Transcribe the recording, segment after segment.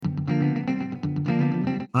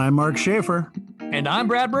I'm Mark Schaefer. And I'm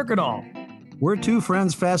Brad Birkenall. We're two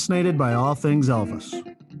friends fascinated by all things Elvis.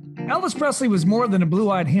 Elvis Presley was more than a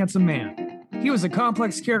blue-eyed, handsome man. He was a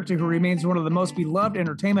complex character who remains one of the most beloved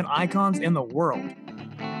entertainment icons in the world.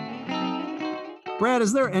 Brad,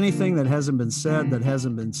 is there anything that hasn't been said, that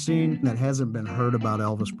hasn't been seen, that hasn't been heard about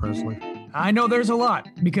Elvis Presley? I know there's a lot,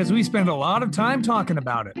 because we spend a lot of time talking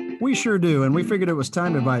about it. We sure do, and we figured it was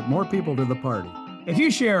time to invite more people to the party. If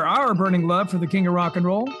you share our burning love for the king of rock and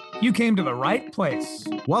roll, you came to the right place.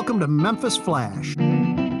 Welcome to Memphis Flash.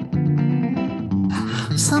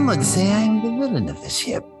 Some would say I'm the villain of this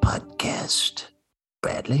here podcast.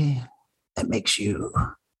 Bradley, that makes you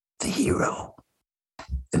the hero.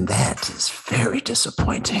 And that is very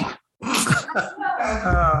disappointing.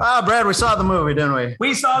 Brad, we saw the movie, didn't we?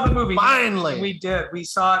 We saw the movie. Finally. We did. We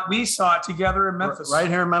saw it together in Memphis. Right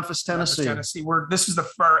here in Memphis, Tennessee. This is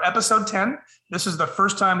our episode 10. This is the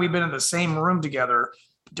first time we've been in the same room together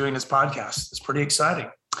doing this podcast. It's pretty exciting.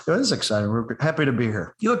 It is exciting. We're happy to be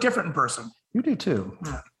here. You look different in person. You do too.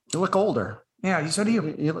 Yeah. You look older. Yeah, so do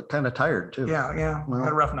you. You look kind of tired too. Yeah. Well, I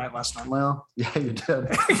had a rough night last night. Well, yeah, you did.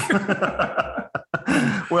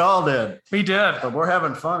 We all did. We did. But we're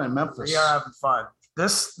having fun in Memphis. We are having fun.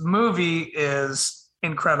 This movie is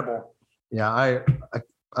incredible. Yeah, I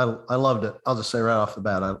loved it. I'll just say right off the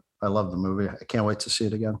bat, I love the movie. I can't wait to see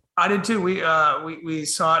it again. I did too. We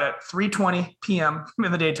saw it at 3:20 p.m.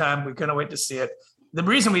 in the daytime. We couldn't wait to see it. The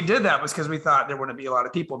reason we did that was because we thought there wouldn't be a lot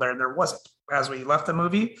of people there, and there wasn't. As we left the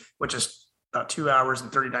movie, which is about 2 hours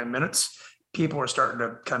and 39 minutes, people were starting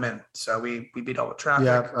to come in. So we beat all the traffic.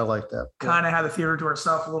 Yeah, I like that. Kind of had the theater to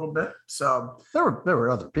ourselves a little bit. So there were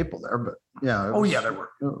other people there, but yeah. There were.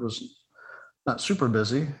 It was not super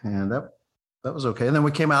busy, and that was okay. And then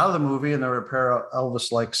we came out of the movie, and there were a pair of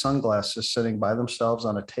Elvis-like sunglasses sitting by themselves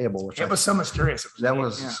on a table. Which was so mysterious. That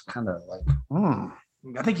was kind of like,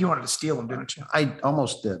 I think you wanted to steal them, didn't you? I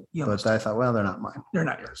almost did, but I thought, well, they're not mine. They're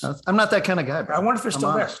not yours. I'm not that kind of guy. I wonder if they're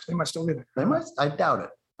still there. They might still be there. They might. I doubt it.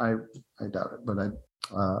 I doubt it, but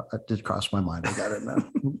it did cross my mind. I got it now.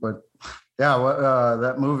 But yeah,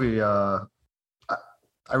 that movie.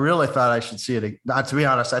 I really thought I should see it. Not to be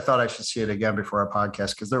honest, I thought I should see it again before our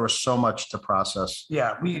podcast because there was so much to process.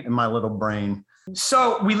 Yeah, in my little brain.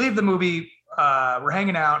 So we leave the movie. We're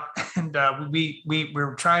hanging out, and we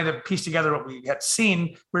were trying to piece together what we had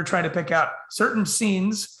seen. We were trying to pick out certain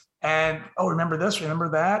scenes, and remember this, remember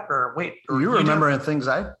that, or wait, or you remembering things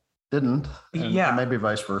I didn't. And maybe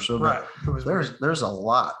vice versa. Right. There's a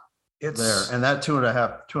lot there, and that 2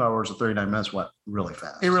 hours and 39 minutes went really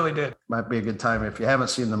fast. It really did. Might be a good time if you haven't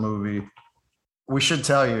seen the movie. We should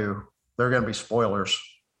tell you there are going to be spoilers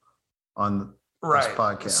on this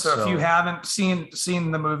podcast. So if you haven't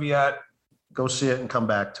seen the movie yet, go see it and come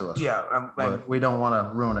back to us. Yeah. We don't want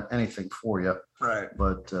to ruin anything for you. Right.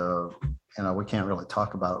 But, we can't really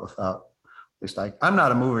talk about it without, at least I'm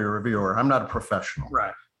not a movie reviewer. I'm not a professional.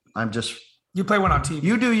 Right. I'm just. You play one on TV.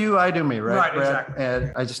 You do you, I do me, right? Right, Brad? exactly.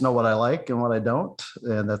 And I just know what I like and what I don't.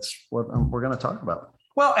 And that's what we're going to talk about.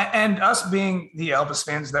 Well, and us being the Elvis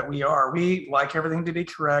fans that we are, we like everything to be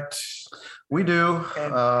correct. We do.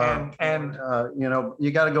 And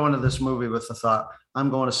you got to go into this movie with the thought, I'm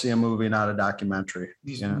going to see a movie, not a documentary.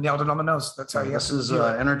 You nailed it on the nose. That's how you have to do it. This is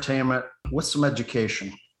entertainment with some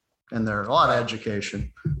education. And there's a lot of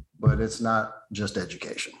education, but it's not just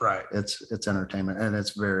education. Right. It's entertainment, and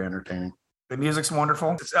it's very entertaining. The music's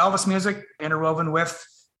wonderful. It's Elvis music interwoven with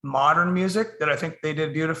modern music that I think they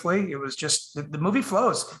did beautifully. It was just the movie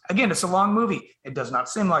flows. Again, it's a long movie. It does not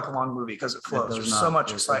seem like a long movie because it flows. There's so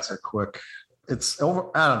much excitement. It's over.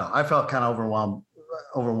 I don't know. I felt kind of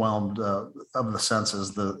overwhelmed of the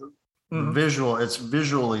senses. The visual. It's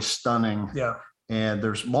visually stunning. Yeah. And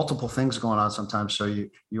there's multiple things going on sometimes. So you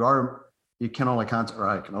can only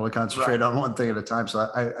concentrate on one thing at a time.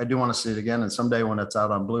 So I do want to see it again. And someday when it's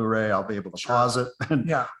out on Blu-ray, I'll be able to pause it. And,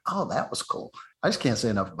 that was cool. I just can't say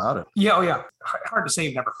enough about it. Yeah. Oh yeah. Hard to say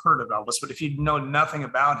you've never heard of Elvis, but if you know nothing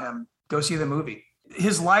about him, go see the movie.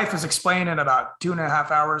 His life is explained in about 2.5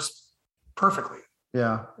 hours perfectly.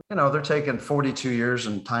 Yeah. They're taking 42 years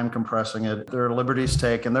and time compressing it. There are liberties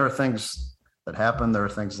taken. There are things that happened. There are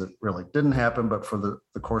things that really didn't happen, but for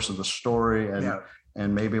the course of the story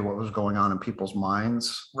and maybe what was going on in people's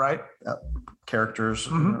minds, right? Characters,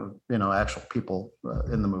 actual people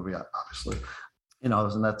in the movie, obviously,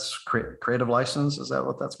 and that's creative license. Is that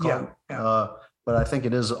what that's called? Yeah. But I think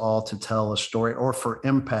it is all to tell a story or for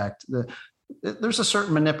impact. There's a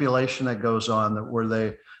certain manipulation that goes on where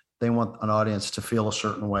they want an audience to feel a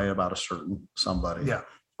certain way about a certain somebody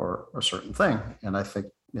or a certain thing. And I think,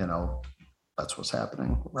 that's what's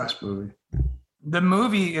happening with this movie. The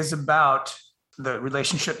movie is about the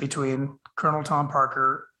relationship between Colonel Tom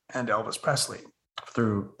Parker and Elvis Presley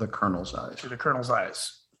through the Colonel's eyes. through the Colonel's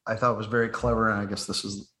eyes. I thought it was very clever, and I guess this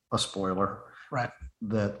is a spoiler, Right.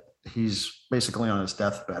 that he's basically on his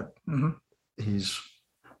deathbed. Mm-hmm. He's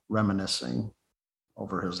reminiscing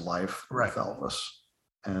over his life Right. with Elvis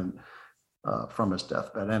and from his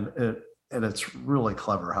deathbed. And it's really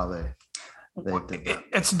clever how they did that.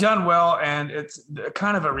 It's done well, and it's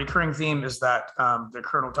kind of a recurring theme is that the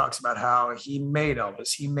Colonel talks about how he made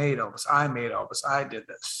Elvis, I made Elvis, I did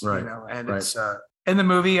this, Right. you know, and Right. it's in the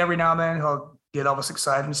movie every now and then he'll get Elvis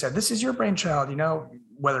excited and said, "This is your brainchild," you know,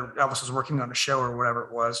 whether Elvis was working on a show or whatever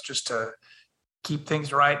it was, just to keep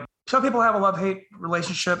things right. Some people have a love-hate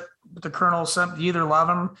relationship with the Colonel. Some you either love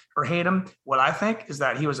him or hate him. What I think is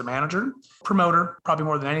that he was a manager, promoter, probably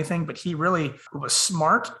more than anything, but he really was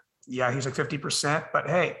smart. Yeah, he's like 50%, but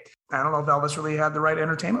hey, I don't know if Elvis really had the right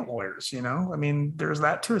entertainment lawyers, you know? I mean, there's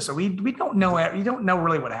that too. So we don't know, you don't know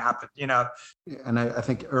really what happened, you know? And I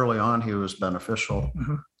think early on he was beneficial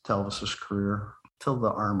Mhm. to Elvis's career till the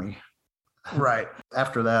Army. Right.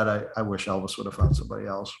 After that, I wish Elvis would have found somebody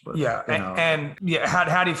else. But Yeah. you know, And yeah,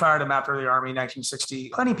 had he fired him after the Army in 1960,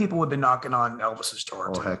 plenty of people would have been knocking on Elvis's door.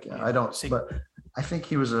 oh to, heck yeah, you I know, don't. see- But I think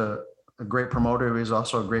he was a great promoter. He's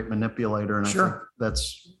also a great manipulator, and Sure. I think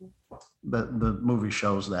that's the movie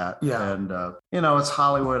shows that. Yeah. And you know, it's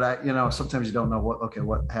Hollywood. Sometimes you don't know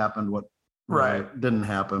what happened, what really Right. didn't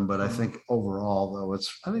happen. But I Mhm. think overall, though,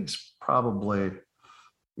 I think it's probably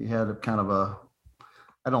he had a kind of a.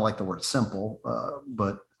 I don't like the word simple,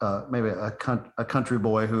 but maybe a country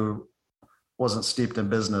boy who wasn't steeped in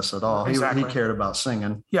business at all. Exactly. He cared about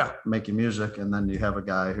singing, Yeah. making music, and then you have a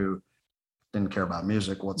guy who didn't care about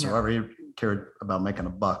music whatsoever. He cared about making a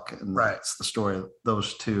buck, and Right. that's the story of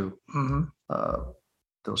those two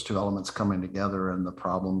Mm-hmm. elements coming together and the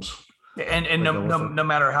problems. And Like no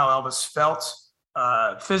matter how Elvis felt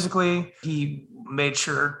physically, he made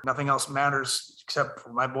sure nothing else matters except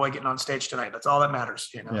for my boy getting on stage tonight. That's all that matters,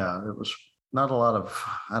 you know? Yeah, it was not a lot of,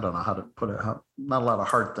 I don't know how to put it, not a lot of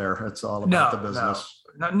heart there. It's all about the business.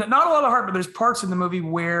 Not a lot of heart, but there's parts in the movie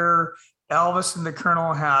where Elvis and the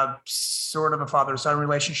Colonel have sort of a father-son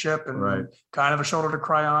relationship and Right. kind of a shoulder to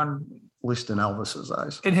cry on At least in Elvis's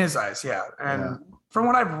eyes. in his eyes. Yeah. And Yeah. from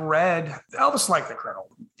what I've read, Elvis liked the Colonel.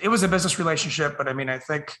 It was a business relationship, but I mean, I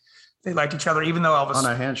think they liked each other, even though Elvis, On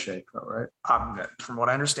a handshake, though, right? from what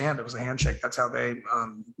I understand, it was a handshake. That's how they, Yeah.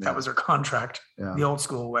 that was their contract, Yeah. the old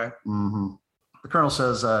school way. hmm The Colonel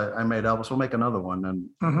says, I made Elvis, we'll make another one. And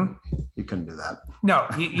Mhm. he couldn't do that. No,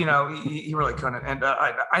 he really couldn't. And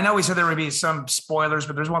I know we said there would be some spoilers,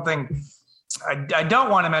 but there's one thing I don't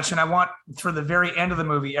want to mention. I want for the very end of the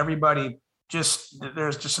movie, everybody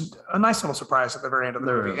there's just a nice little surprise at the very end of the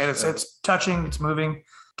There movie. is, And yeah. it's touching, it's moving.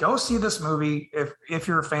 Go see this movie if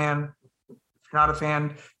you're a fan. If you're not a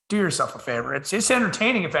fan, do yourself a favor. It's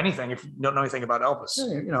entertaining, if anything, if you don't know anything about Elvis.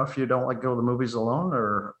 If you don't like go to the movies alone,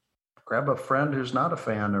 or grab a friend who's not a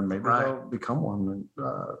fan, or maybe Right. they'll become one. And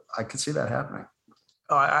I could see that happening.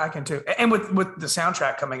 Oh, I can too. And with the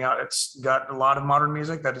soundtrack coming out, it's got a lot of modern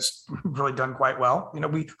music that is really done quite well.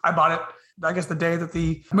 I bought it, I guess, the day that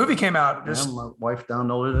the movie came out. Yeah, my wife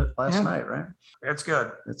downloaded it last Yeah. night, right? It's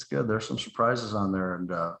good. It's good. There's some surprises on there.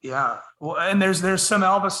 And Yeah. Well, and there's some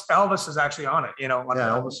Elvis. Elvis is actually on it.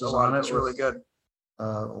 Elvis is a lot on of it it's really with- good.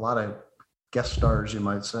 a lot of guest stars, you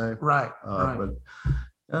might say. Right. Right.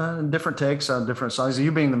 But different takes on different songs.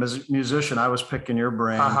 You being the musician, I was picking your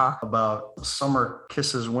brain Uh-huh. about Summer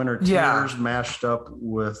Kisses, Winter Yeah. Tears mashed up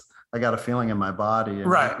with I Got a Feeling in My Body. And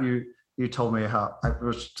Right. You told me how it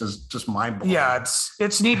was just mind blowing. Yeah,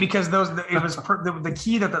 it's neat because it was the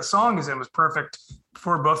key that song is in was perfect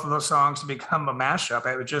for both of those songs to become a mashup.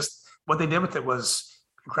 It was just what they did with it was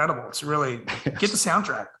incredible. It's really get the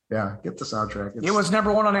soundtrack. Yeah, get the soundtrack. It was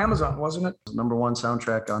number one on Amazon, wasn't it? number one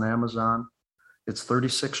soundtrack on Amazon. It's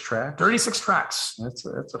 36 tracks. 36 tracks.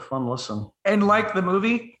 It's a fun listen. And like the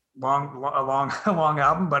movie, a long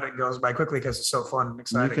album, but it goes by quickly because it's so fun and You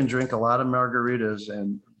exciting. can drink a lot of margaritas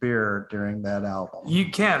and beer during that album. You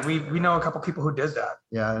can. We know a couple people who did that.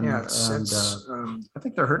 Yeah, and, Yeah, it's I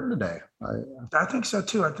think they're hurting today. I think so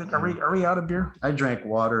too. I think are we out of beer? I drank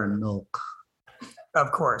water and milk.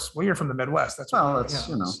 Of course. Well, you're from the Midwest. That's That's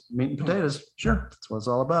yeah. meat and potatoes. Sure. That's what it's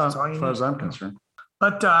all about, That's all you as far need. as I'm concerned.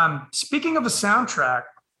 But speaking of the soundtrack,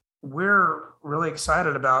 we're really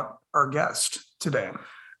excited about our guest today.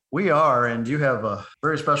 We are, and you have a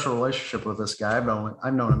very special relationship with this guy. I've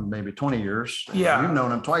known him maybe 20 years. Yeah. You've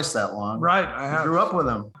known him twice that long. Right. I You have. grew up with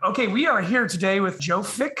him. Okay, we are here today with Joe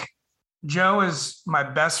Fick. Joe is my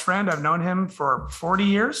best friend. I've known him for 40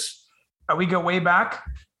 years. We go way back.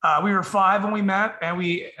 We were 5 when we met, and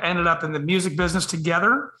we ended up in the music business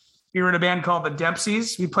together. We were in a band called the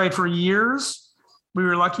Dempseys. We played for years. We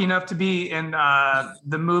were lucky enough to be in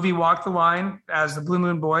the movie Walk the Line as the Blue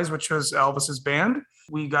Moon Boys, which was Elvis's band.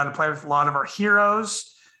 We got to play with a lot of our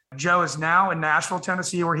heroes. Joe is now in Nashville,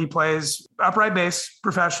 Tennessee, where he plays upright bass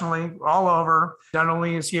professionally all over. Not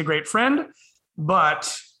only is he a great friend,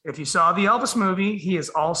 but if you saw the Elvis movie, he is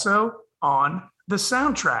also on the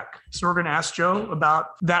soundtrack. So we're going to ask Joe about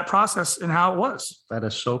that process and how it was. That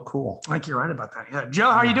is so cool. I think you're right about that. Yeah.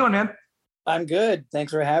 Joe, how are you doing, man? I'm good.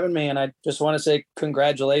 Thanks for having me. And I just want to say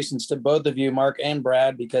congratulations to both of you, Mark and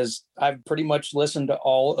Brad, because I've pretty much listened to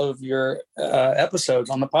all of your episodes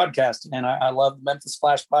on the podcast. And I love the Memphis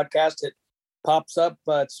Flash podcast. It pops up.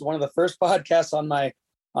 It's one of the first podcasts on my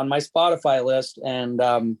Spotify list. And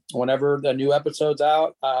whenever the new episode's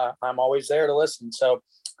out, I'm always there to listen. So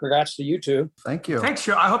congrats to you two. Thank you. Thanks,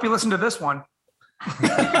 Joe. I hope you listen to this one.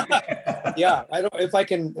 Yeah, if I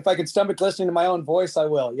can stomach listening to my own voice, I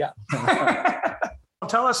will. Yeah.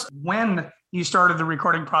 Tell us when you started the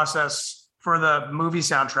recording process for the movie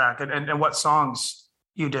soundtrack and what songs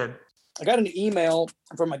you did. I got an email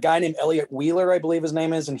from a guy named Elliot Wheeler, I believe his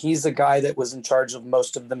name is, and he's the guy that was in charge of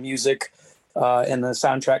most of the music and the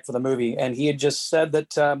soundtrack for the movie. And he had just said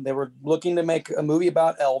that they were looking to make a movie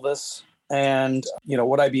about Elvis, and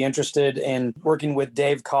would I be interested in working with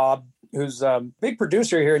Dave Cobb, who's a big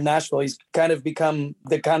producer here in Nashville. He's kind of become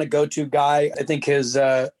the kind of go-to guy. I think his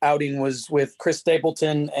outing was with Chris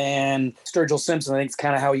Stapleton and Sturgill Simpson. I think it's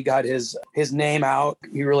kind of how he got his name out.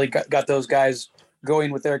 He really got those guys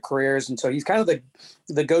going with their careers. And so he's kind of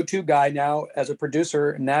the go-to guy now as a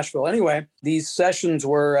producer in Nashville. Anyway, these sessions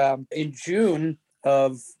were in June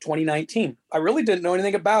of 2019. I really didn't know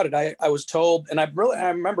anything about it. I was told, and I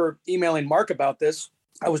remember emailing Mark about this,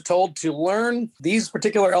 I was told to learn these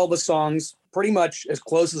particular Elvis songs pretty much as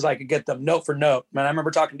close as I could get them, note for note. And I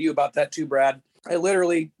remember talking to you about that too, Brad. I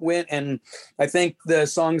literally went, and I think the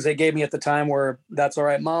songs they gave me at the time were That's All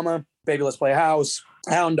Right, Mama, Baby Let's Play House,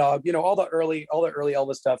 Hound Dog, all the early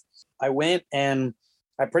Elvis stuff. I went and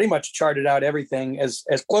I pretty much charted out everything as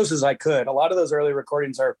close as I could. A lot of those early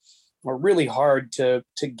recordings are really hard to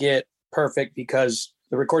get perfect because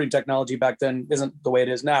the recording technology back then isn't the way it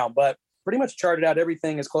is now. But pretty much charted out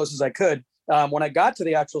everything as close as I could. When I got to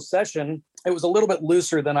the actual session, it was a little bit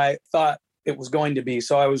looser than I thought it was going to be.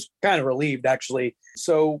 So I was kind of relieved, actually.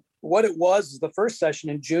 So what it was the first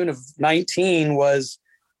session in June of 19 was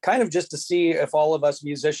kind of just to see if all of us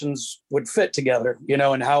musicians would fit together,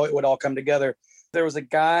 and how it would all come together. There was a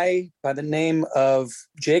guy by the name of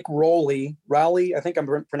Jake Rowley, I think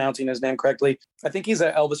I'm pronouncing his name correctly. I think he's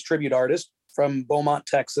an Elvis tribute artist from Beaumont,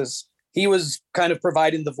 Texas. He was kind of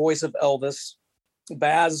providing the voice of Elvis.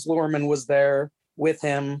 Baz Luhrmann was there with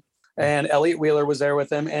him, and Elliot Wheeler was there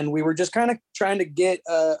with him. And we were just kind of trying to get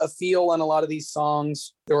a feel on a lot of these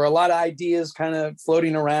songs. There were a lot of ideas kind of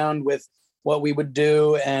floating around with what we would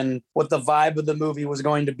do and what the vibe of the movie was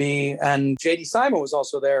going to be. And J.D. Simo was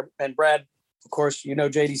also there. And Brad, of course,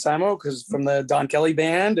 J.D. Simo because from the Don Kelly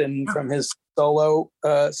Band and from his solo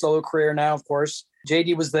career now, of course.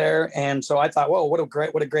 JD was there. And so I thought, whoa, what a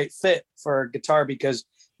great fit for guitar, because,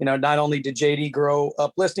 not only did JD grow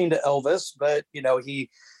up listening to Elvis, but, he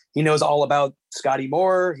knows all about Scotty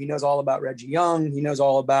Moore. He knows all about Reggie Young. He knows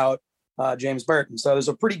all about James Burton. So there's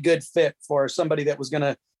a pretty good fit for somebody that was going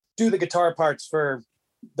to do the guitar parts for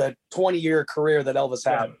the 20-year career that Elvis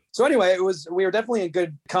had. Yeah. So anyway, we were definitely in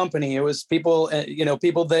good company. It was people,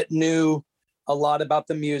 people that knew a lot about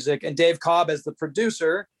the music. And Dave Cobb as the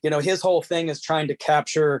producer, his whole thing is trying to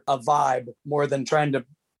capture a vibe more than trying to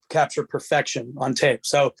capture perfection on tape.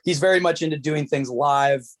 So he's very much into doing things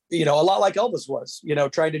live, a lot like Elvis was,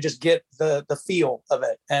 trying to just get the feel of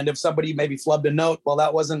it. And if somebody maybe flubbed a note, well,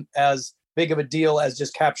 that wasn't as big of a deal as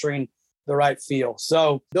just capturing the right feel.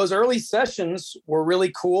 So those early sessions were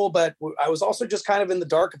really cool, but I was also just kind of in the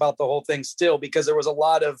dark about the whole thing still, because there was a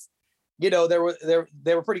lot of, they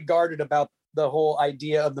were pretty guarded about the whole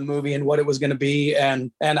idea of the movie and what it was going to be.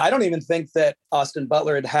 And I don't even think that Austin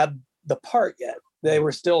Butler had the part yet. They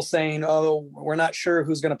were still saying, oh, we're not sure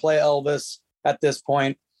who's going to play Elvis at this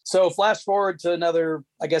point. So flash forward to another,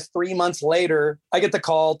 3 months later, I get the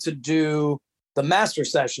call to do the master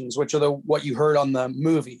sessions, which are what you heard on the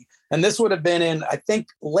movie. And this would have been in, I think,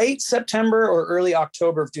 late September or early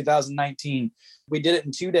October of 2019. We did it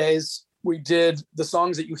in 2 days. We did the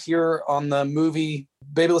songs that you hear on the movie,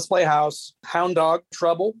 Baby Let's Play House, Hound Dog,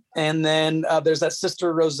 Trouble. And then there's that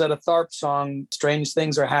Sister Rosetta Tharpe song, Strange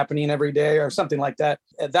Things Are Happening Every Day, or something like that.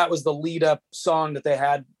 That was the lead up song that they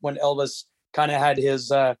had when Elvis kind of had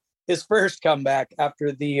his his first comeback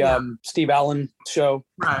after the Steve Allen show,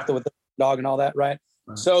 Right. with the dog and all that, right?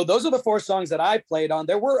 So those are the 4 songs that I played on.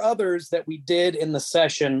 There were others that we did in the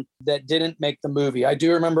session that didn't make the movie. I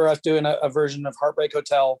do remember us doing a version of Heartbreak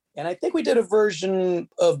Hotel, and I think we did a version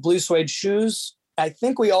of Blue Suede Shoes. I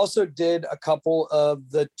think we also did a couple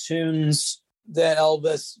of the tunes that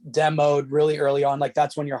Elvis demoed really early on, like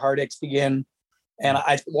That's When Your Heartaches Begin. And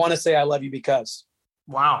I want to say I Love You Because.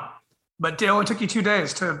 Wow. But it only took you 2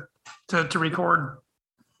 days to record.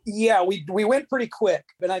 Yeah, we went pretty quick.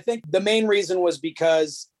 And I think the main reason was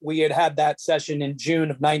because we had that session in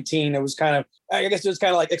June of 19. It was kind of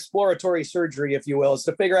like exploratory surgery, if you will. It's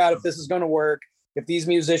to figure out if this is going to work, if these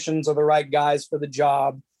musicians are the right guys for the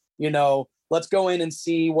job. Let's go in and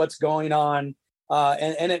see what's going on.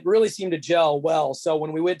 And it really seemed to gel well. So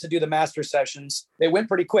when we went to do the master sessions, they went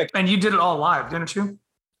pretty quick. And you did it all live, didn't you?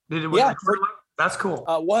 Yeah. That's cool.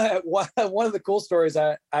 One of the cool stories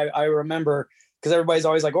I remember, because everybody's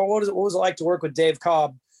always like, "Oh, what was it like to work with Dave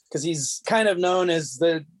Cobb?" Because he's kind of known as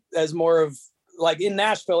more of like in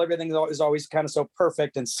Nashville, everything is always kind of so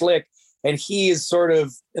perfect and slick. And he is sort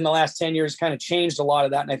of in the last 10 years kind of changed a lot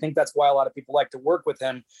of that. And I think that's why a lot of people like to work with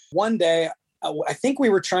him. One day, I think we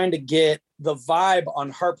were trying to get the vibe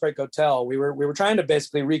on Heartbreak Hotel. We were trying to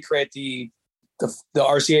basically recreate the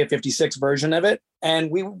RCA 56 version of it.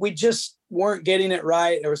 And we just weren't getting it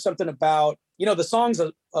right. There was something about, the song's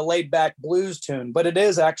a laid back blues tune, but it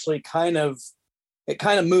is actually it kind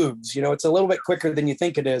of moves, it's a little bit quicker than you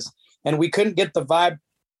think it is. And we couldn't get the vibe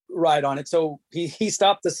right on it. So he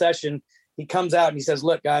stopped the session. He comes out and he says,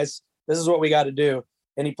 "Look, guys, this is what we got to do."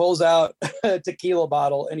 And he pulls out a tequila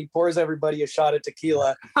bottle and he pours everybody a shot of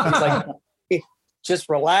tequila. He's like, "Hey, just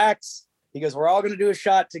relax." He goes, "We're all going to do a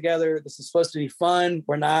shot together. This is supposed to be fun.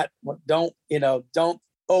 Don't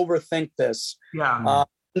overthink this." Yeah.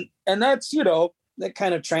 And that's, that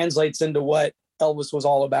kind of translates into what Elvis was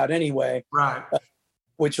all about anyway. Right.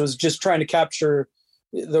 Which was just trying to capture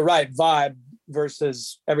the right vibe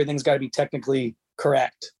versus everything's got to be technically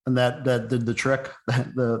correct. And that did the trick.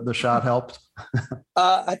 The shot helped.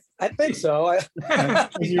 I think so.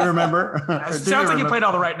 You remember? It sounds like you played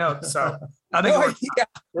all the right notes. So I think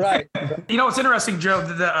right. It's interesting, Joe.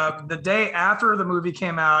 The day after the movie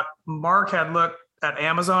came out, Mark had looked at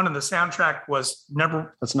Amazon and the soundtrack was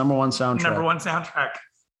That's number one soundtrack. Number one soundtrack.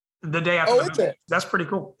 The day after the movie. It? That's pretty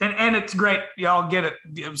cool. And it's great. Y'all get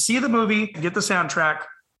it. See the movie, get the soundtrack,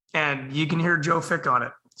 and you can hear Joe Fick on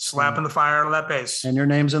it, slapping the fire out of that bass. And your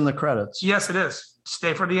name's in the credits. Yes, it is.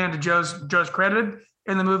 Stay for the end. Joe's credited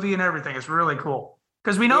in the movie and everything. It's really cool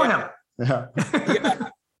because we know him. Yeah. Yeah.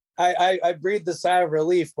 I breathed a sigh of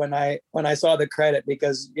relief when I saw the credit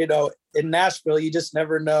because, in Nashville, you just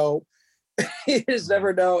never know. You just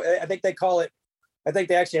never know. I think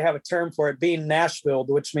they actually have a term for it, being Nashville,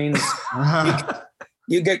 which means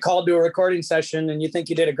you get called to a recording session and you think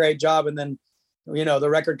you did a great job. And then, the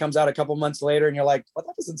record comes out a couple months later and you're like, well,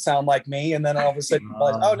 that doesn't sound like me. And then all of a sudden,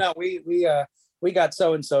 oh no, we got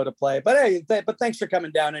so-and-so to play, but hey, but thanks for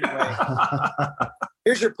coming down anyway.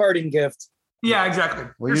 Here's your parting gift. Yeah, exactly.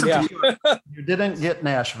 Well, you didn't get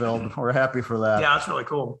Nashville. We're happy for that. Yeah, that's really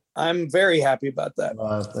cool. I'm very happy about that.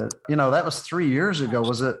 That was 3 years ago.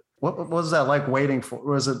 Was it? What was that like waiting for?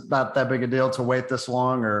 Was it not that big a deal to wait this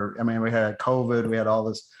long? Or, we had COVID, we had all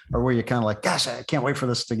this, or were you kind of like, gosh, I can't wait for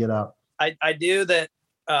this to get out? I do that.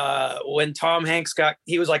 When Tom Hanks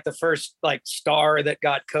he was like the first like star that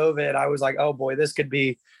got COVID. I was like, oh boy, this could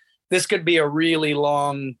be a really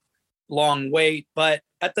long wait. But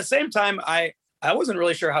at the same time, I wasn't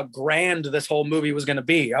really sure how grand this whole movie was going to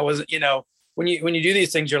be. I wasn't, when you do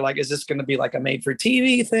these things, you're like, is this going to be like a made for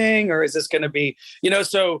TV thing? Or is this going to be,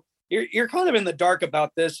 so you're kind of in the dark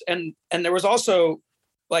about this. And there was also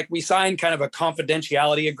like, we signed kind of a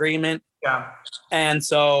confidentiality agreement. Yeah. And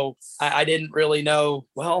so I didn't really know,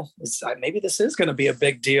 well, maybe this is going to be a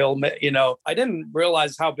big deal. I didn't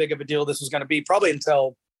realize how big of a deal this was going to be probably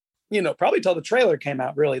until the trailer came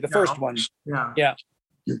out, really, the first one. Yeah. Yeah.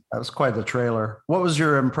 That was quite the trailer. What was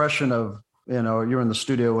your impression of, you're in the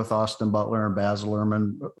studio with Austin Butler and Baz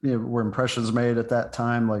Luhrmann. Were impressions made at that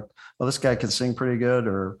time like, well, this guy can sing pretty good,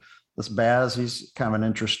 or this Baz, he's kind of an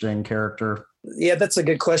interesting character? Yeah, that's a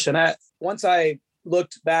good question. Once I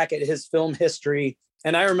looked back at his film history,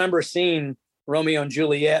 and I remember seeing Romeo and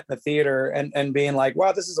Juliet in the theater and being like,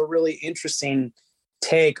 wow, this is a really interesting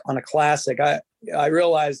take on a classic. I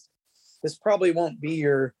realized this probably won't be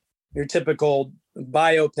your typical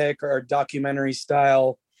biopic or documentary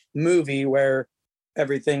style movie where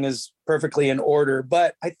everything is perfectly in order.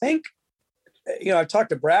 But I think, I've talked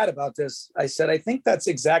to Brad about this. I said, I think that's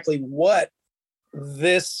exactly what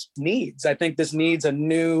this needs. I think this needs a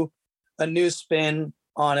new spin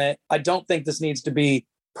on it. I don't think this needs to be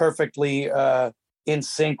perfectly in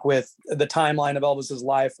sync with the timeline of Elvis's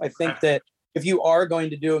life. I think that if you are going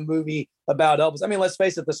to do a movie about Elvis, I mean, let's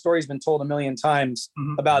face it, the story's been told a million times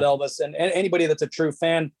about Elvis, and anybody that's a true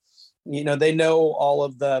fan, you know, they know all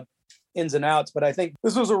of the ins and outs. But I think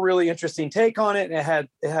this was a really interesting take on it. It had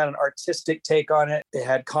an artistic take on it. It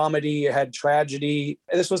had comedy. It had tragedy.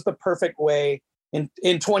 This was the perfect way in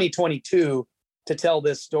 2022 to tell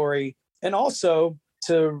this story, and also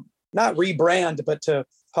to not rebrand, but to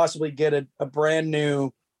possibly get a brand new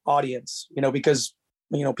audience, you know, because,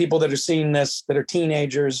 you know, people that are seeing this, that are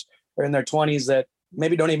teenagers or in their 20s that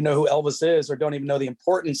maybe don't even know who Elvis is or don't even know the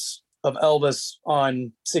importance of Elvis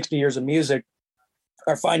on 60 Years of Music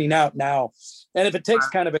are finding out now. And if it takes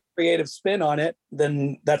kind of a creative spin on it,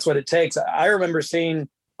 then that's what it takes. I remember seeing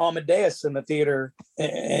Amadeus in the theater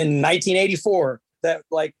in 1984. That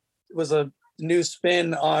like was a new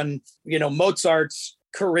spin on, you know, Mozart's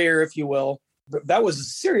career, if you will. That was a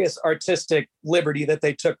serious artistic liberty that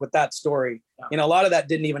they took with that story. Yeah. You know, a lot of that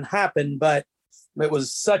didn't even happen, but it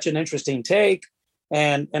was such an interesting take.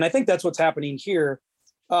 And I think that's what's happening here.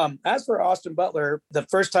 As for Austin Butler, the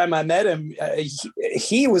first time I met him,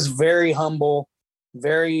 he was very humble,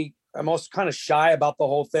 very almost kind of shy about the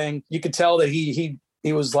whole thing. You could tell that he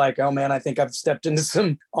was like, oh man, I think I've stepped into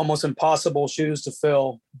some almost impossible shoes to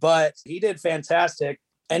fill, but he did fantastic.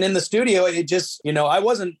 And in the studio, it just, you know, I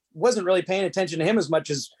wasn't really paying attention to him as much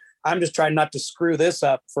as I'm just trying not to screw this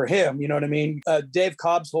up for him. You know what I mean? Dave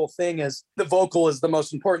Cobb's whole thing is the vocal is the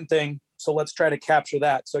most important thing. So let's try to capture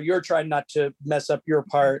that. So you're trying not to mess up your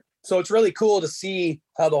part. So it's really cool to see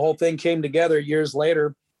how the whole thing came together years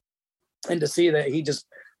later and to see that he just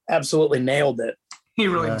absolutely nailed it. He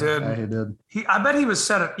really did. Yeah, he did. I bet he was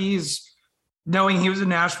set at ease knowing he was in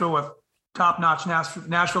Nashville with top-notch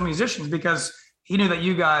Nashville musicians because he knew that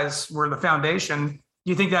you guys were the foundation.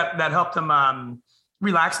 Do you think that helped him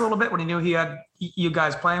relax a little bit when he knew he had you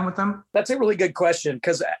guys playing with them? That's a really good question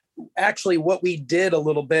because actually what we did a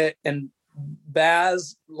little bit, and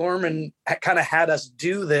Baz Luhrmann kind of had us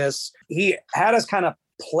do this. He had us kind of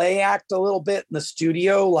play act a little bit in the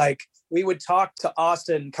studio. Like we would talk to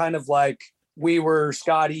Austin kind of like we were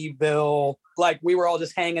Scotty, Bill, like we were all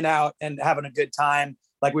just hanging out and having a good time.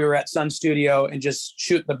 Like we were at Sun Studio and just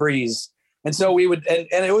shooting the breeze. And so we would, and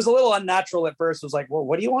it was a little unnatural at first. It was like, well,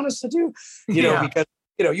 what do you want us to do? You know, because,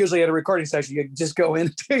 you know, usually at a recording session, you just go in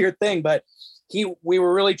and do your thing. But we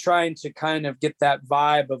were really trying to kind of get that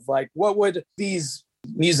vibe of like, what would these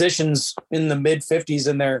musicians in the mid 50s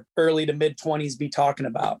and their early to mid 20s be talking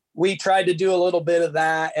about? We tried to do a little bit of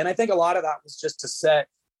that. And I think a lot of that was just to set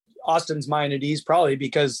Austin's mind at ease, probably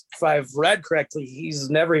because if I've read correctly, he's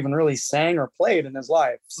never even really sang or played in his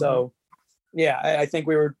life. So yeah, I think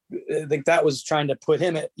that was trying to put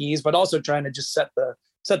him at ease, but also trying to just set the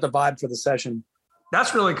vibe for the session.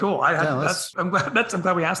 That's really cool. I'm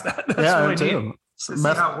glad we asked that. That's really neat. To see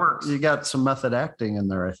how it works. You got some method acting in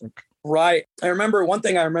there, I think. Right. One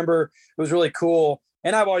thing I remember was really cool,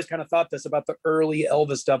 and I've always kind of thought this about the early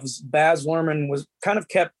Elvis stuff, was Baz Luhrmann was kind of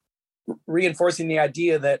kept reinforcing the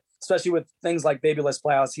idea that, especially with things like Babyless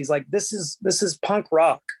Playhouse, he's like, this is punk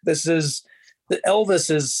rock. Elvis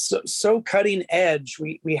is so cutting edge.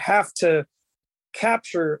 We have to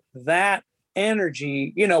capture that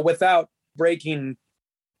energy, you know, without breaking,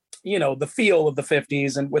 you know, the feel of the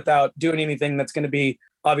 50s and without doing anything that's going to be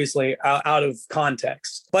obviously out of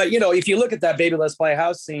context. But, you know, if you look at that Babyless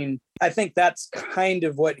Playhouse scene, I think that's kind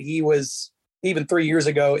of what he was even 3 years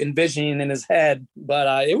ago envisioning in his head.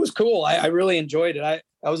 But it was cool. I really enjoyed it.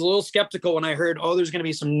 I was a little skeptical when I heard, there's going to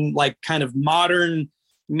be some like kind of modern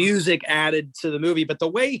music added to the movie, but the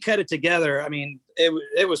way he cut it together, I mean,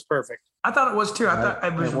 it was perfect. I thought it was too. I thought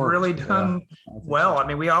it was really done well. I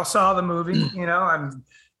mean, we all saw the movie, you know, and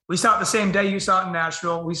we saw it the same day you saw it in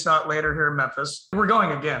Nashville. We saw it later here in Memphis. We're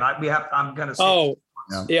going again. I'm going to see it.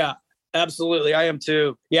 Yeah, absolutely. I am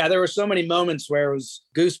too. Yeah, there were so many moments where it was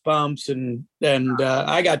goosebumps and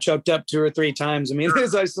I got choked up 2 or 3 times. I mean,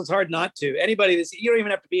 it's hard not to. Anybody you don't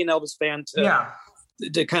even have to be an Elvis fan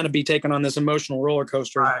to kind of be taken on this emotional roller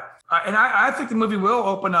coaster. Right. And I think the movie will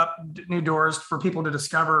open up new doors for people to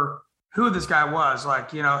discover who this guy was.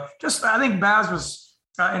 Like, you know, I think Baz was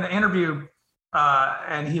in an interview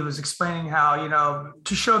and he was explaining how, you know,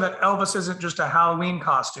 to show that Elvis isn't just a Halloween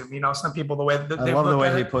costume. You know, some people, the way that I love the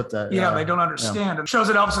way he put that. Yeah, they don't understand. It shows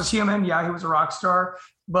that Elvis is human. Yeah, he was a rock star.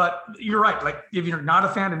 But you're right. Like, if you're not a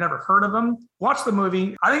fan and never heard of him, watch the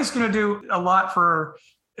movie. I think it's going to do a lot for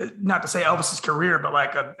not to say Elvis's career, but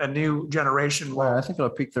like a new generation. Well, I think it'll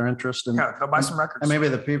pique their interest, and yeah, go buy some records. And maybe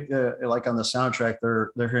the people like on the soundtrack,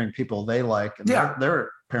 they're hearing people they like, and they're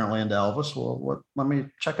apparently into Elvis. Well, let me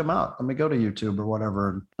check them out. Let me go to YouTube or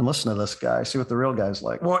whatever and listen to this guy, see what the real guy's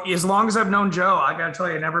like. Well, as long as I've known Joe, I got to tell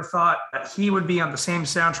you, I never thought that he would be on the same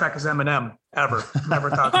soundtrack as Eminem ever. Never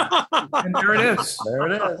thought that. And there it is. There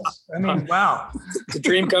it is. I mean, wow. It's a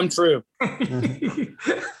dream come true.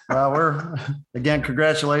 Well, again,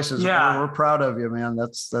 congratulations. Yeah. We're proud of you, man.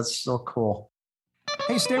 That's so cool.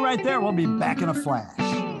 Hey, stay right there. We'll be back in a flash.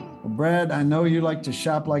 Well, Brad, I know you like to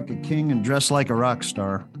shop like a king and dress like a rock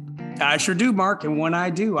star. I sure do, Mark. And when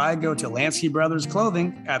I do, I go to Lansky Brothers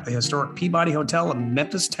Clothing at the historic Peabody Hotel in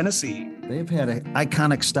Memphis, Tennessee. They've had an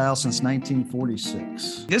iconic style since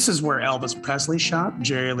 1946. This is where Elvis Presley shopped,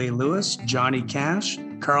 Jerry Lee Lewis, Johnny Cash,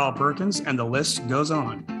 Carl Perkins, and the list goes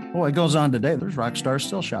on. Oh, it goes on today. There's rock stars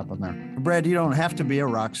still shopping there. Brad, you don't have to be a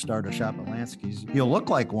rock star to shop at Lansky's. You'll look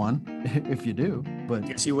like one if you do, but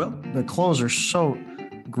yes, you will. The clothes are so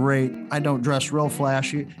great. I don't dress real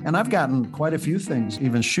flashy, and I've gotten quite a few things,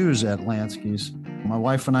 even shoes at Lansky's. My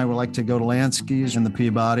wife and I would like to go to Lansky's in the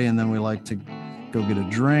Peabody, and then we like to go get a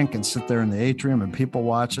drink and sit there in the atrium and people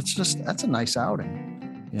watch. That's a nice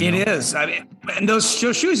outing. It is. I mean, and those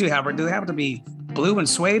shoes you have, do they happen to be blue and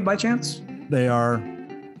suede by chance? They are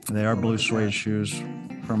blue suede shoes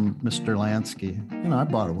from Mr. Lansky. I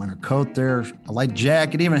bought a winter coat there, a light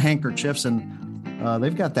jacket, even handkerchiefs, and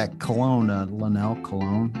they've got that cologne, Linnell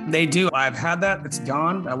cologne. They do. I've had that. It's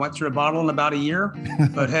gone. I went through a bottle in about a year,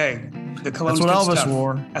 but hey, the cologne. That's what Elvis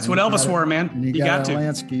wore. That's what Elvis wore, man. And you got to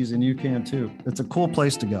Lansky's, and you can too. It's a cool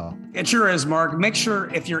place to go. It sure is, Mark. Make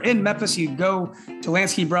sure if you're in Memphis, you go to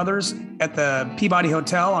Lansky Brothers at the Peabody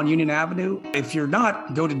Hotel on Union Avenue. If you're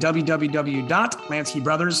not, go to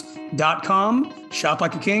www.lanskybrothers.com. Shop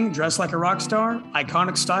like a king, dress like a rock star,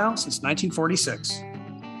 iconic style since 1946.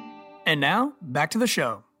 And now, back to the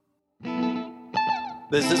show.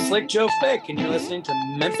 This is Slick Joe Fick, and you're listening to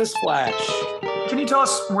Memphis Flash. Can you tell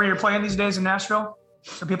us where you're playing these days in Nashville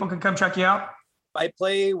so people can come check you out? I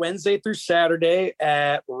play Wednesday through Saturday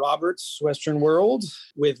at Robert's Western World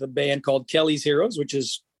with a band called Kelly's Heroes, which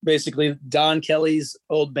is basically Don Kelly's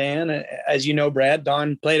old band. As you know, Brad,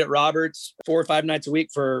 Don played at Robert's 4 or 5 nights a week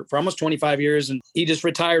for almost 25 years. And he just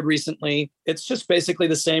retired recently. It's just basically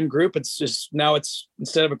the same group. It's just now it's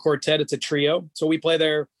instead of a quartet, it's a trio. So we play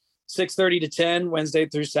there 6:30 to 10 Wednesday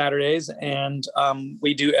through Saturdays. And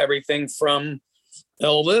we do everything from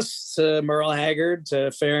Elvis to Merle Haggard to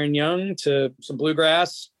Farron Young to some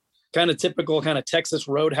bluegrass, kind of typical kind of Texas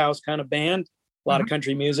Roadhouse kind of band, a lot of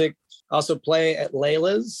country music. Also play at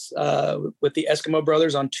Layla's with the Eskimo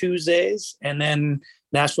Brothers on Tuesdays, and then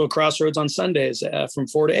Nashville Crossroads on Sundays from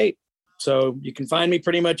 4 to 8. So you can find me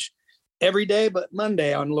pretty much every day but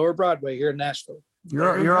Monday on Lower Broadway here in Nashville.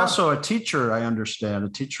 You're also a teacher, I understand, a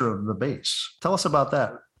teacher of the bass. Tell us about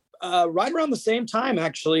that. Right around the same time,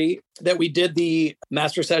 actually, that we did the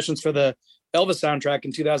master sessions for the Elvis soundtrack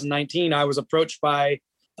in 2019, I was approached by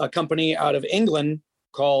a company out of England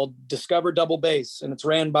called Discover Double Bass, and it's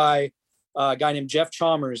ran by a guy named Jeff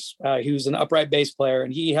Chalmers, who's an upright bass player.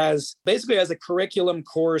 And he has a curriculum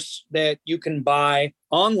course that you can buy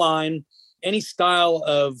online, any style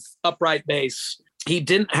of upright bass. He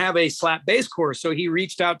didn't have a slap bass course. So he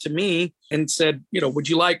reached out to me and said, would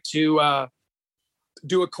you like to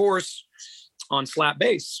do a course on slap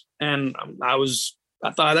bass? And I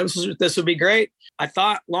thought this would be great. I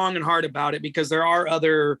thought long and hard about it because there are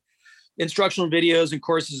other instructional videos and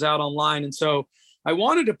courses out online. And so I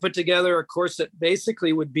wanted to put together a course that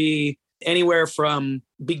basically would be anywhere from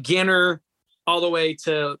beginner all the way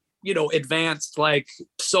to, advanced, like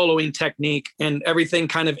soloing technique and everything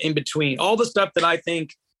kind of in between, all the stuff that I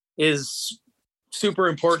think is super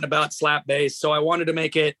important about slap bass. So I wanted to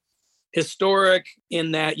make it historic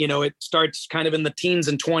in that, it starts kind of in the teens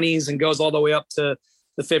and 20s and goes all the way up to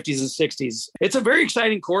the 50s and 60s. It's a very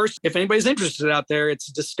exciting course. If anybody's interested out there,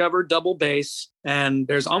 it's Discover Double Bass, and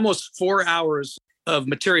there's almost 4 hours of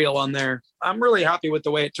material on there. I'm really happy with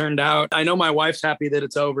the way it turned out. I know my wife's happy that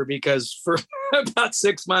it's over because for about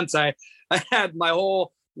 6 months, I had my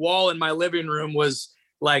whole wall in my living room was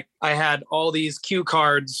like, I had all these cue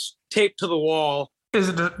cards taped to the wall. Is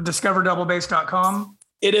it discoverdoublebase.com?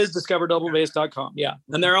 It is discoverdoublebase.com. Yeah.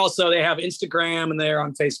 And they have Instagram and they're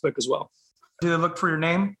on Facebook as well. Do they look for your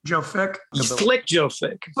name, Joe Fick? Slick Joe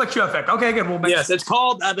Fick. Slick Joe Fick. Okay, good. Yes, it's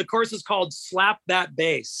called, the course is called Slap That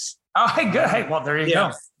Bass. Oh, hey, good. Hey, well, there you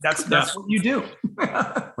go. That's what you do.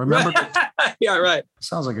 Remember? Yeah, right.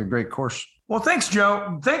 Sounds like a great course. Well, thanks,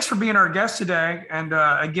 Joe. Thanks for being our guest today. And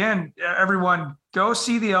again, everyone, go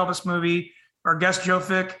see the Elvis movie. Our guest Joe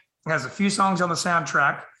Fick has a few songs on the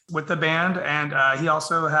soundtrack with the band, and he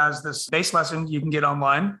also has this bass lesson you can get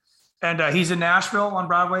online. And he's in Nashville on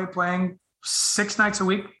Broadway playing 6 nights a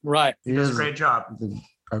week. Right. He does a great job.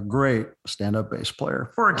 A great stand-up bass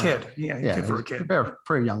player. For a kid. Yeah, for a kid.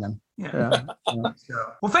 For a youngin'. Yeah.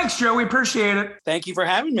 Well, thanks, Joe. We appreciate it. Thank you for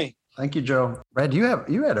having me. Thank you, Joe. Brad, you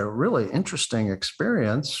had a really interesting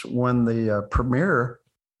experience when the premiere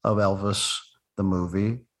of Elvis, the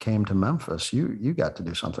movie, came to Memphis. You got to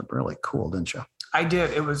do something really cool, didn't you? I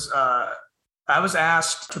did. It was I was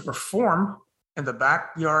asked to perform in the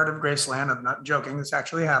backyard of Graceland. I'm not joking. This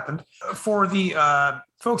actually happened for the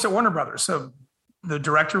folks at Warner Brothers. So the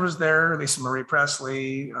director was there, Lisa Marie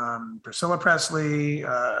Presley, Priscilla Presley,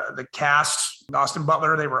 the cast, Austin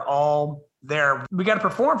Butler. They were all there. We got to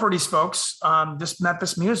perform for these folks, this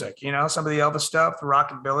Memphis music, some of the Elvis stuff, the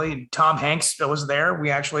rockabilly. And Tom Hanks was there. We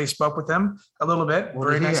actually spoke with him a little bit.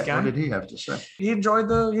 Very nice guy. What did he have to say? He enjoyed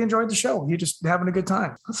the show. He just having a good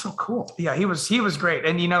time. That's so cool. Yeah, he was great.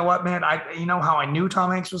 And you know what, man? You know how I knew Tom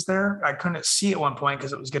Hanks was there? I couldn't see at one point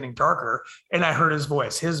because it was getting darker, and I heard his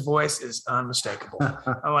voice. His voice is unmistakable.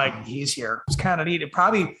 I'm like, he's here. It's kind of neat. It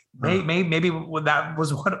probably maybe that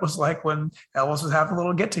was what it was like when Elvis was having a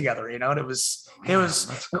little get together. And it was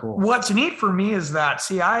That's cool. What's neat for me is that,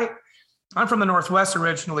 I'm from the Northwest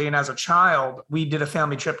originally, and as a child, we did a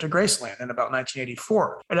family trip to Graceland in about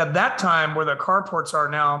 1984. And at that time, where the carports are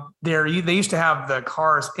now, they used to have the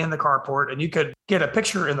cars in the carport, and you could get a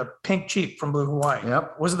picture in the pink Jeep from Blue Hawaii.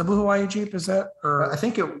 Yep. Was it the Blue Hawaii Jeep? Is that? Or I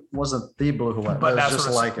think it wasn't the Blue Hawaii, but it was that's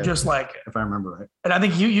just like it, it, if I remember right. And I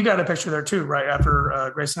think you got a picture there too, right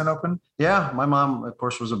after Graceland opened. Yeah, my mom, of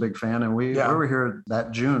course, was a big fan, and we were here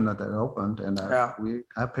that June that opened, and we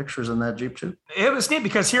have pictures in that Jeep too. It was neat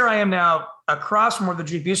because here I am now across from where the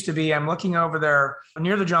Jeep used to be. I'm looking over there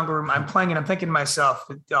near the Jungle Room. I'm playing and I'm thinking to myself,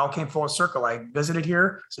 it all came full circle. I visited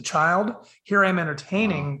here as a child. Here I am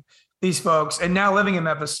entertaining these folks, and now living in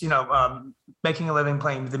Memphis, making a living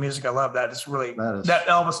playing the music I love. That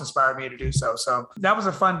Elvis inspired me to do so. So that was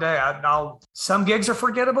a fun day. Some gigs are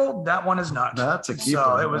forgettable. That one is not. That's a keeper.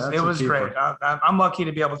 So it was great. I'm lucky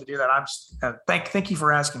to be able to do that. I'm just thank you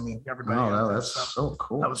for asking me, everybody. No, that's so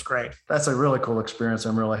cool. That was great. That's a really cool experience.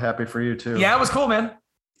 I'm really happy for you too. Yeah, it was cool, man.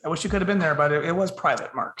 I wish you could have been there, but it was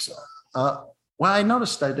private, Mark. So. Well, I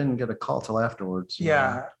noticed I didn't get a call till afterwards.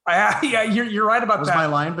 Yeah, you're right about that. Was my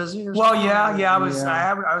line busy? Or well, something? yeah. I was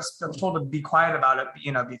told to be quiet about it.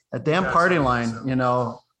 A damn party line.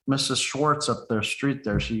 So. Mrs. Schwartz up their street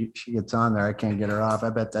there. She gets on there. I can't get her off. I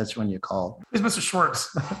bet that's when you called. Who's Mrs. Schwartz?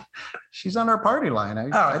 She's on our party line.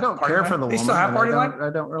 I don't care for the woman. They still have party line? I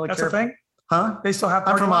don't really care. That's a thing. Huh? They still have.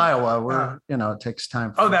 I'm from Iowa. Where it takes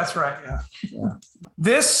time. That's right. Yeah.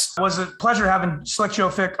 This was a pleasure having Slick Joe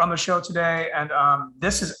Fick on the show today, and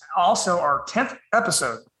this is also our 10th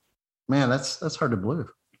episode. Man, that's hard to believe.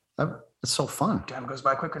 It's so fun. Time goes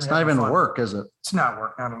by quick. It's not even work, is it? It's not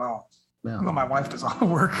work, not at all. Yeah. Well, my wife does all the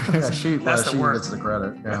work. Yeah, she gets the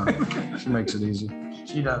credit. Yeah, she makes it easy.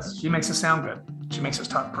 She does. She makes us sound good. She makes us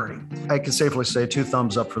talk pretty. I can safely say 2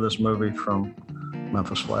 thumbs up for this movie from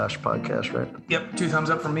Memphis Flash podcast, right? Yep. 2 thumbs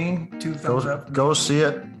up for me. 2 thumbs up. Go see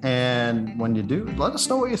it. And when you do, let us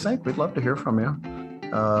know what you think. We'd love to hear from you.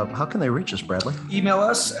 How can they reach us, Bradley? Email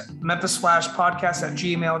us at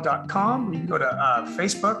memphisflashpodcast@gmail.com. You can go to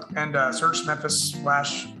Facebook and search Memphis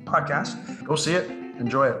Flash Podcast. Go see it.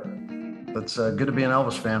 Enjoy it. It's good to be an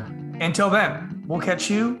Elvis fan. Until then, we'll catch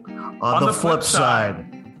you on the flip side.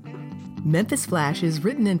 Memphis Flash is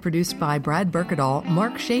written and produced by Brad Berkedal,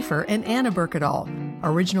 Mark Schaefer, and Anna Berkedal.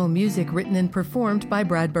 Original music written and performed by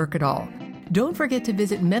Brad Berkedal. Don't forget to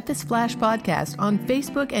visit Memphis Flash Podcast on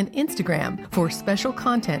Facebook and Instagram for special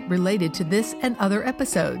content related to this and other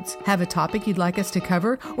episodes. Have a topic you'd like us to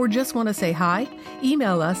cover or just want to say hi?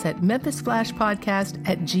 Email us at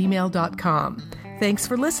memphisflashpodcast@gmail.com. Thanks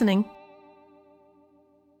for listening.